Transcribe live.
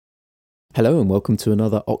Hello and welcome to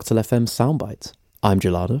another Octal FM Soundbite. I'm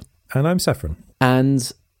Gelada. And I'm Saffron. And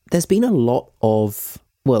there's been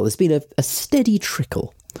there's been a steady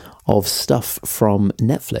trickle of stuff from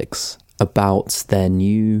Netflix about their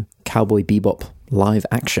new Cowboy Bebop live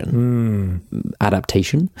action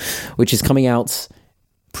adaptation, which is coming out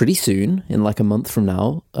pretty soon, in like a month from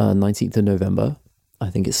now, 19th of November. I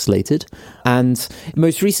think it's slated. And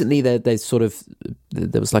most recently, there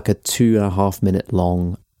was like a 2.5 minute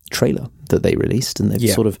long trailer that they released, and they've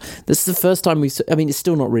this is the first time it's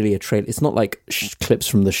still not really a trailer. It's not like clips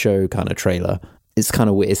from the show kind of trailer. It's kind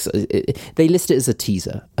of weird. They list it as a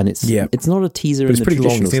teaser, and it's not a teaser. But it's pretty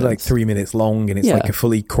long. It's like 3 minutes long, and it's like a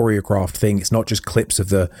fully choreographed thing. It's not just clips of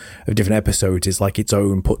different episodes. It's like its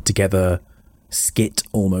own put together skit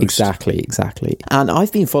almost. Exactly. And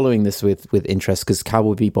I've been following this with interest because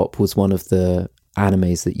Cowboy Bebop was one of the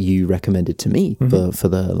animes that you recommended to me for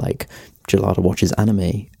the like Gelada Watches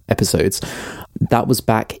anime episodes. That was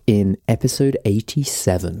back in episode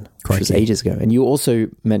 87, which was ages ago. And you also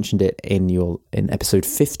mentioned it in episode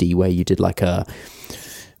 50, where you did like a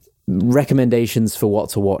recommendations for what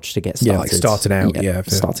to watch to get started. Yeah, like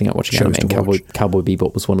starting out watching anime. And Cowboy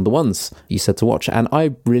Bebop was one of the ones you said to watch, and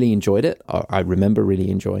I really enjoyed it. I remember really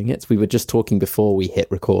enjoying it. We were just talking before we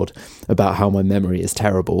hit record about how my memory is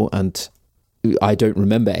terrible, and I don't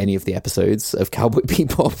remember any of the episodes of Cowboy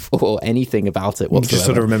Bebop or anything about it whatsoever. You just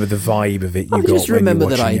sort of remember the vibe of it. I just remember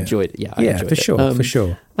that I enjoyed it. Yeah, I enjoyed it. For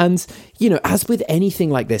sure. And, as with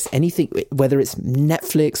anything like this, whether it's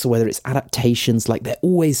Netflix or whether it's adaptations, like they're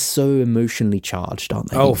always so emotionally charged,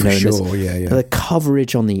 aren't they? Oh, for sure, yeah. The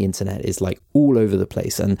coverage on the internet is like all over the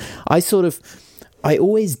place. And I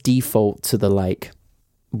always default to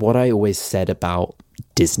what I always said about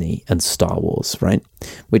Disney and Star Wars, right?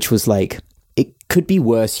 Which was like, it could be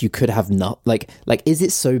worse. You could have not is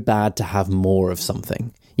it so bad to have more of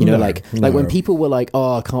something? No. Like when people were like,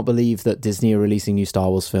 "Oh, I can't believe that Disney are releasing new Star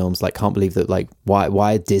Wars films." Like, can't believe that. Like,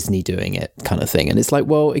 why are Disney doing it? Kind of thing. And it's like,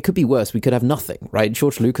 well, it could be worse. We could have nothing, right?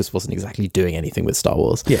 George Lucas wasn't exactly doing anything with Star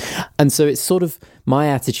Wars. Yeah. And so it's sort of, my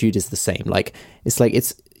attitude is the same.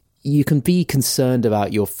 You can be concerned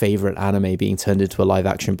about your favorite anime being turned into a live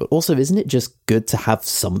action, but also, isn't it just good to have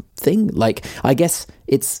something? Like, I guess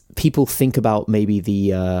it's, people think about maybe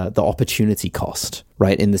the opportunity cost,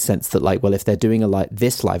 right? In the sense that, like, well, if they're doing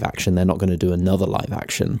this live action, they're not going to do another live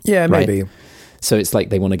action. Yeah, right? maybe. So it's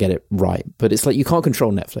like they want to get it right, but it's like you can't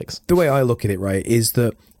control Netflix. The way I look at it, right, is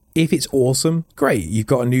that if it's awesome, great. You've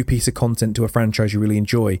got a new piece of content to a franchise you really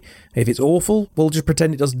enjoy. If it's awful, well, just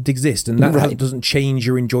pretend it doesn't exist, and that doesn't change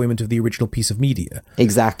your enjoyment of the original piece of media.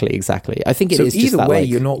 Exactly. I think it is. So either way,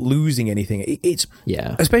 you're not losing anything. It's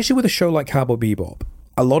yeah. Especially with a show like Cowboy Bebop,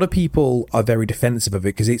 a lot of people are very defensive of it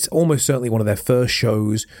because it's almost certainly one of their first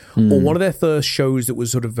shows, or one of their first shows that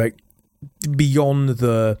was sort of like beyond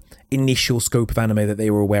the initial scope of anime that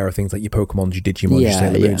they were aware of, things like your Pokemon, your Digimon, your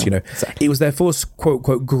Sailor Moons, Exactly. It was their first quote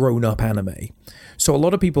grown-up anime. So a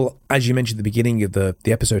lot of people, as you mentioned at the beginning of the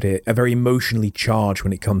episode here, are very emotionally charged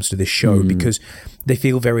when it comes to this show because they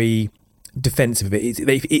feel very defensive of it.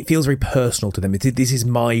 It feels very personal to them. This is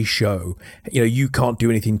my show. You can't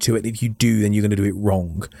do anything to it. If you do, then you're going to do it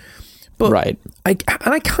wrong. But right. I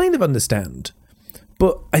kind of understand.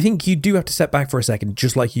 But I think you do have to step back for a second,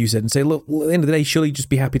 just like you said, and say, look, well, at the end of the day, surely just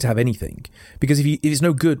be happy to have anything. Because if it's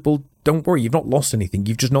no good, well, don't worry, you've not lost anything.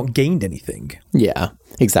 You've just not gained anything. Yeah,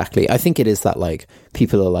 exactly. I think it is that, like,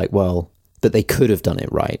 people are like, well, but they could have done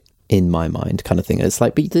it right, in my mind, kind of thing. It's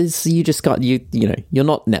like, but you just got, you're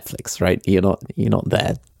not Netflix, right? You're not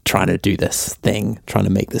there trying to do this thing, trying to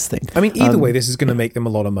make this thing. I mean, either way, this is going to make them a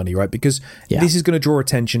lot of money, right? Because this is going to draw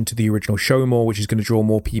attention to the original show more, which is going to draw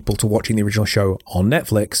more people to watching the original show on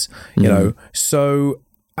Netflix, you know? So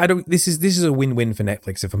this is a win-win for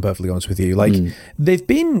Netflix, if I'm perfectly honest with you. Like, they've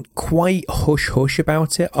been quite hush-hush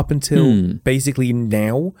about it up until basically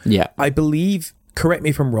now. Yeah. I believe, correct me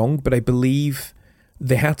if I'm wrong, but I believe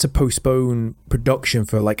they had to postpone production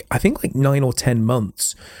for I think 9 or 10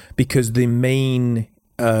 months because the main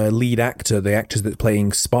lead actor, the actor that's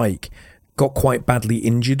playing Spike, got quite badly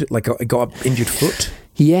injured, got an injured foot.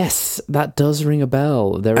 Yes, that does ring a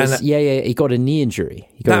bell. He got a knee injury.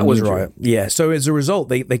 That was right. Yeah, so as a result,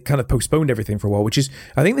 they kind of postponed everything for a while, which is,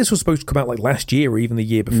 I think this was supposed to come out last year or even the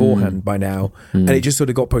year beforehand by now, and it just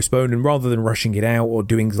sort of got postponed, and rather than rushing it out or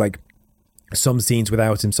doing some scenes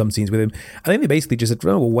without him, some scenes with him, I think they basically just said,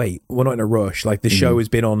 oh, well, wait, we're not in a rush. The show has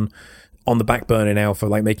been on the back burner now for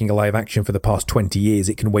making a live action for the past 20 years.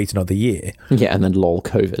 It can wait another year. Yeah, and then lol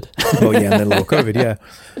COVID. Well, yeah, and then lol COVID, yeah.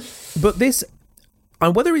 But this,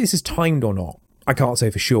 and whether this is timed or not, I can't say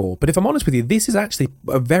for sure. But if I'm honest with you, this is actually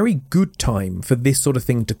a very good time for this sort of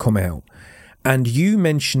thing to come out. And you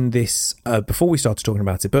mentioned this before we started talking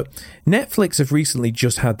about it, but Netflix have recently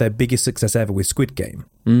just had their biggest success ever with Squid Game.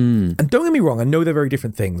 And don't get me wrong, I know they're very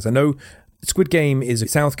different things. I know Squid Game is a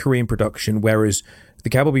South Korean production, whereas the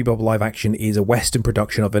Cowboy Bebop live action is a Western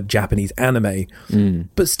production of a Japanese anime.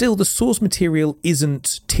 But still, the source material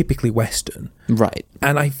isn't typically Western. Right.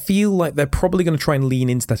 And I feel like they're probably going to try and lean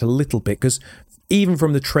into that a little bit, because even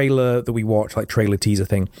from the trailer that we watched, like trailer teaser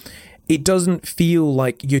thing, it doesn't feel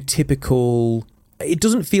like your typical... It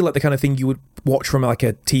doesn't feel like the kind of thing you would watch from like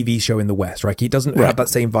a TV show in the West, right? It doesn't have that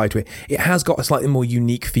same vibe to it. It has got a slightly more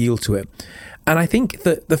unique feel to it. And I think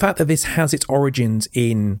that the fact that this has its origins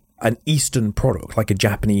in an Eastern product, like a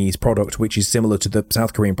Japanese product, which is similar to the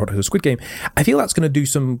South Korean product of Squid Game, I feel that's going to do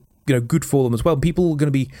some good for them as well. People are going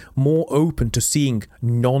to be more open to seeing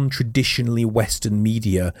non-traditionally Western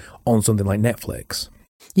media on something like Netflix.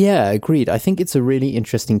 Yeah, agreed. I think it's a really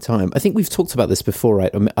interesting time. I think we've talked about this before,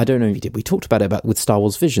 right? I don't know if you did. We talked about it with Star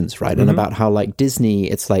Wars Visions, right? And about how like Disney,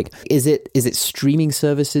 it's like, is it streaming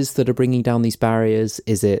services that are bringing down these barriers?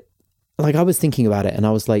 Is it, like, I was thinking about it and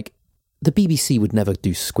I was like, the BBC would never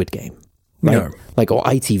do Squid Game. Right? No. Like, or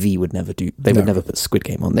ITV would never do, they would never put Squid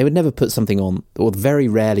Game on. They would never put something on, or very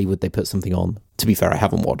rarely would they put something on. To be fair, I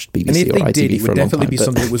haven't watched BBC and if or they ITV did, it for would a long definitely time, be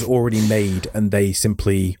something that was already made and they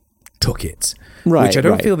simply took it. Right, which I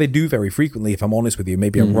don't feel they do very frequently, if I'm honest with you.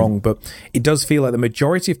 Maybe I'm wrong, but it does feel like the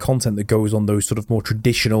majority of content that goes on those sort of more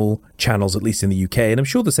traditional channels, at least in the UK, and I'm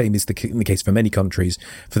sure the same is in the case for many countries,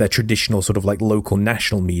 for their traditional sort of like local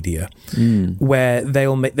national media, where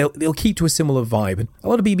they'll keep to a similar vibe. And a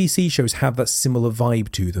lot of BBC shows have that similar vibe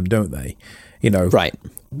to them, don't they? Right.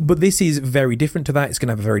 But this is very different to that. It's going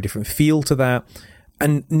to have a very different feel to that.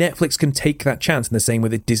 And Netflix can take that chance in the same way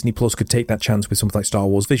that Disney Plus could take that chance with something like Star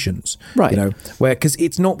Wars Visions. Right. Where, because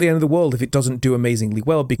it's not the end of the world if it doesn't do amazingly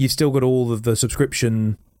well, but you've still got all of the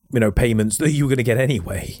subscription, payments that you were going to get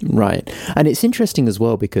anyway. Right. And it's interesting as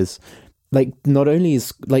well because, like, not only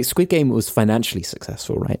is, like, Squid Game was financially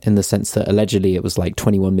successful, right? In the sense that allegedly it was like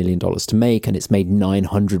 $21 million to make and it's made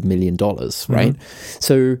 $900 million, right?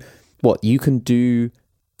 So, what, you can do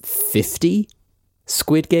 50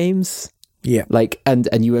 Squid Games? Yeah,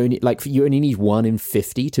 and you only need 1 in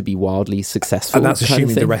 50 to be wildly successful, and that's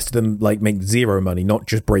assuming the rest of them like make zero money, not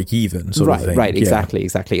just break even, sort of thing. Right,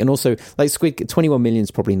 exactly. And also, like, 21 million is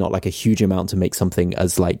probably not like a huge amount to make something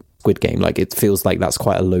as like Squid Game. Like, it feels like that's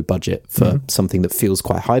quite a low budget for something that feels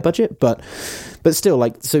quite high budget, but still,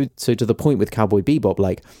 like, so to the point with Cowboy Bebop,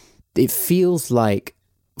 like, it feels like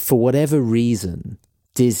for whatever reason,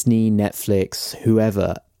 Disney, Netflix,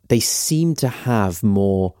 whoever, they seem to have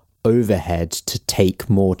more overhead to take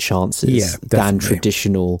more chances than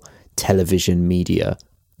traditional television media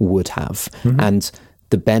would have. And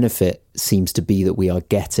the benefit seems to be that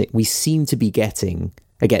we seem to be getting,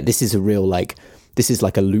 again, this is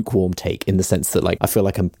like a lukewarm take in the sense that, like, I feel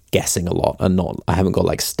like I'm guessing a lot and I haven't got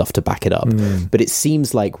like stuff to back it up, but it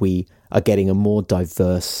seems like we are getting a more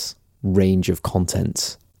diverse range of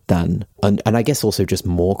content and I guess also just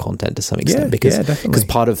more content to some extent, because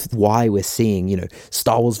part of why we're seeing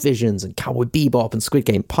Star Wars Visions and Cowboy Bebop and Squid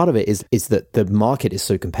Game, part of it is that the market is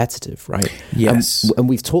so competitive, right? Yes. And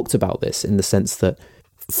we've talked about this in the sense that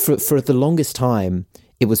for the longest time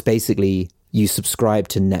it was basically you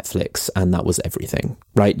subscribed to Netflix and that was everything,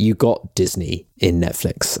 right? You got Disney in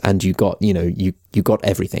Netflix and you got, you got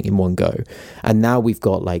everything in one go. And now we've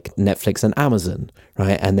got like Netflix and Amazon,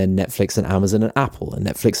 right? And then Netflix and Amazon and Apple, and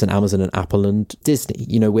Netflix and Amazon and Apple and Disney.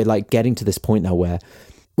 We're like getting to this point now where,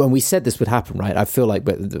 when we said this would happen, right? I feel like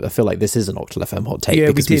this is an Octal FM hot take.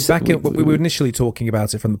 Yeah, we did. We were initially talking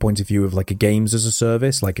about it from the point of view of like a games as a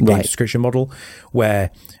service, like a game subscription model, where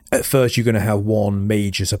at first you're going to have one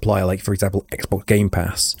major supplier, like for example Xbox Game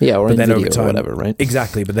Pass. Yeah, or but then Nvidia over time, or whatever, right?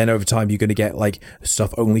 Exactly. But then over time you're going to get like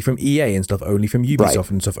stuff only from EA and stuff only from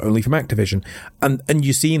Ubisoft and stuff only from Activision, and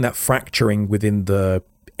you're seeing that fracturing within the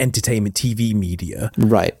entertainment TV media,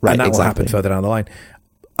 right? And that will happen further down the line.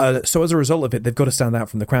 So as a result of it, they've got to stand out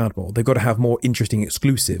from the crowd more. They've got to have more interesting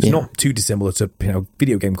exclusives, not too dissimilar to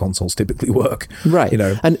video game consoles typically work. Right.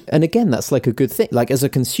 And again, that's like a good thing. Like, as a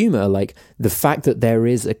consumer, like the fact that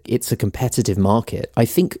it's a competitive market, I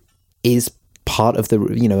think is part of the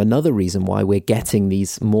another reason why we're getting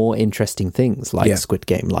these more interesting things like Squid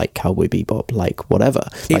Game, like Cowboy Bebop, like whatever.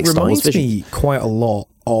 Like it reminds me quite a lot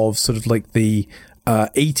of sort of like the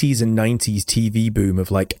 80s and 90s TV boom of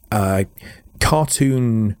like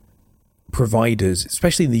cartoon providers,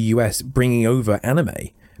 especially in the US, bringing over anime,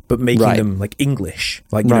 but making Right. them like English,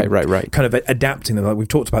 like you Right. kind of adapting them. Like we've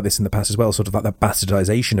talked about this in the past as well, sort of like that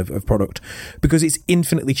bastardization of product, because it's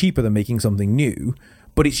infinitely cheaper than making something new.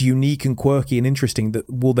 But it's unique and quirky and interesting that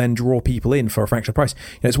will then draw people in for a fraction of price.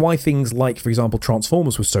 It's why things like, for example,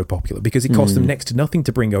 Transformers was so popular, because it cost them next to nothing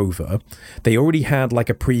to bring over. They already had like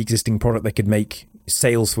a pre-existing product they could make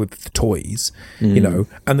sales with the toys, and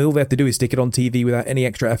all they have to do is stick it on TV without any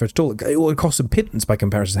extra effort at all. It will cost them pittance by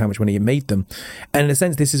comparison to how much money it made them. And in a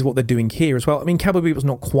sense, this is what they're doing here as well. I mean, Cowboy Bebop's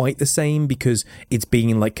not quite the same because it's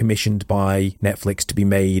being like commissioned by Netflix to be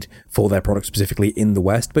made for their product specifically in the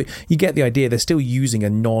West, but you get the idea. They're still using a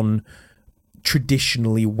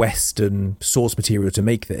non-traditionally Western source material to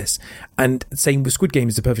make this, and same with Squid Game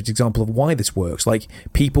is a perfect example of why this works. Like,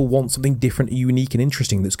 people want something different, unique and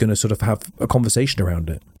interesting that's going to sort of have a conversation around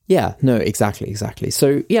it. Yeah, no, exactly.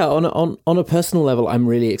 So yeah, on a personal level, I'm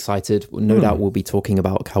really excited. No doubt we'll be talking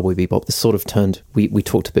about Cowboy Bebop. This sort of turned, we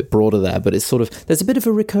talked a bit broader there, but it's sort of, there's a bit of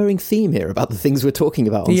a recurring theme here about the things we're talking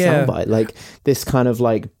about on Soundbite, like this kind of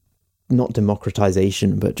like, not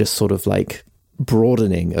democratization, but just sort of like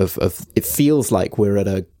broadening of it feels like we're at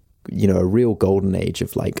a real golden age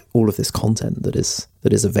of like all of this content that is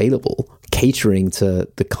available, catering to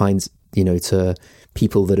the kinds, to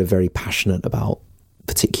people that are very passionate about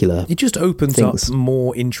particular it just opens things. up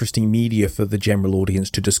more interesting media for the general audience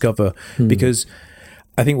to discover, because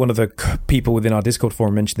I think one of the people within our Discord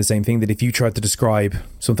forum mentioned the same thing, that if you tried to describe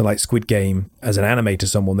something like Squid Game as an anime to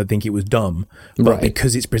someone, they'd think it was dumb, but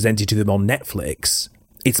because it's presented to them on Netflix,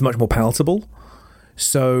 it's much more palatable.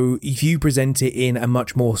 So if you present it in a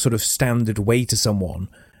much more sort of standard way to someone,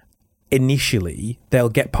 initially they'll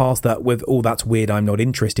get past that with, oh, that's weird, I'm not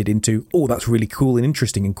interested, into, oh, that's really cool and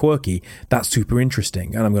interesting and quirky, that's super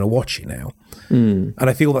interesting, and I'm going to watch it now. And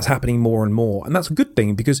I feel that's happening more and more, and that's a good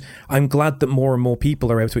thing, because I'm glad that more and more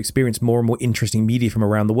people are able to experience more and more interesting media from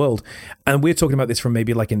around the world. And we're talking about this from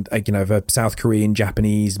maybe like in a South Korean,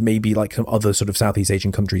 Japanese, maybe like some other sort of Southeast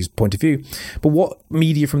Asian countries' point of view. But what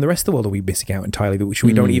media from the rest of the world are we missing out entirely, which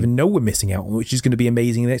we don't even know we're missing out on, which is going to be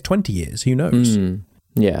amazing in the next 20 years? Who knows?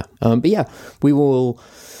 Yeah. But yeah, we will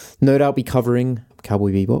no doubt be covering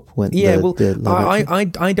Cowboy Bebop.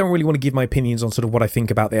 I don't really want to give my opinions on sort of what I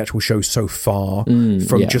think about the actual show so far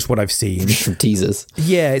from just what I've seen. From teasers.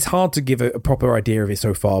 Yeah, it's hard to give a proper idea of it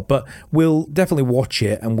so far, but we'll definitely watch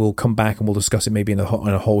it and we'll come back and we'll discuss it maybe in a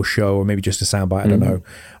whole show, or maybe just a soundbite. I don't know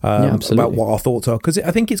about what our thoughts are, because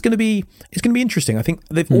I think it's going to be interesting. I think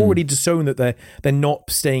they've already just shown that they're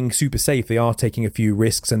not staying super safe. They are taking a few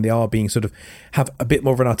risks, and they are being sort of have a bit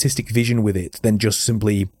more of an artistic vision with it than just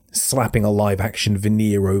simply slapping a live action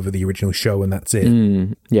veneer over the original show and that's it.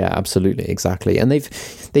 Yeah, absolutely, exactly. And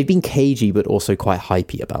they've been cagey but also quite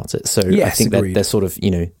hypey about it. So yes, I think that they're sort of,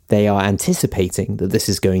 they are anticipating that this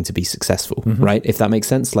is going to be successful, right? If that makes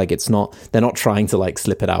sense. Like, they're not trying to like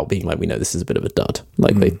slip it out being like, we know this is a bit of a dud.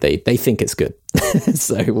 Like they think it's good.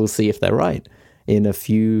 So we'll see if they're right in a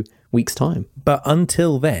few weeks' time. But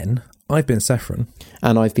until then, I've been Saffron.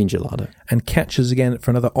 And I've been Gelado. And catch us again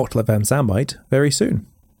for another Octal FM Soundbite very soon.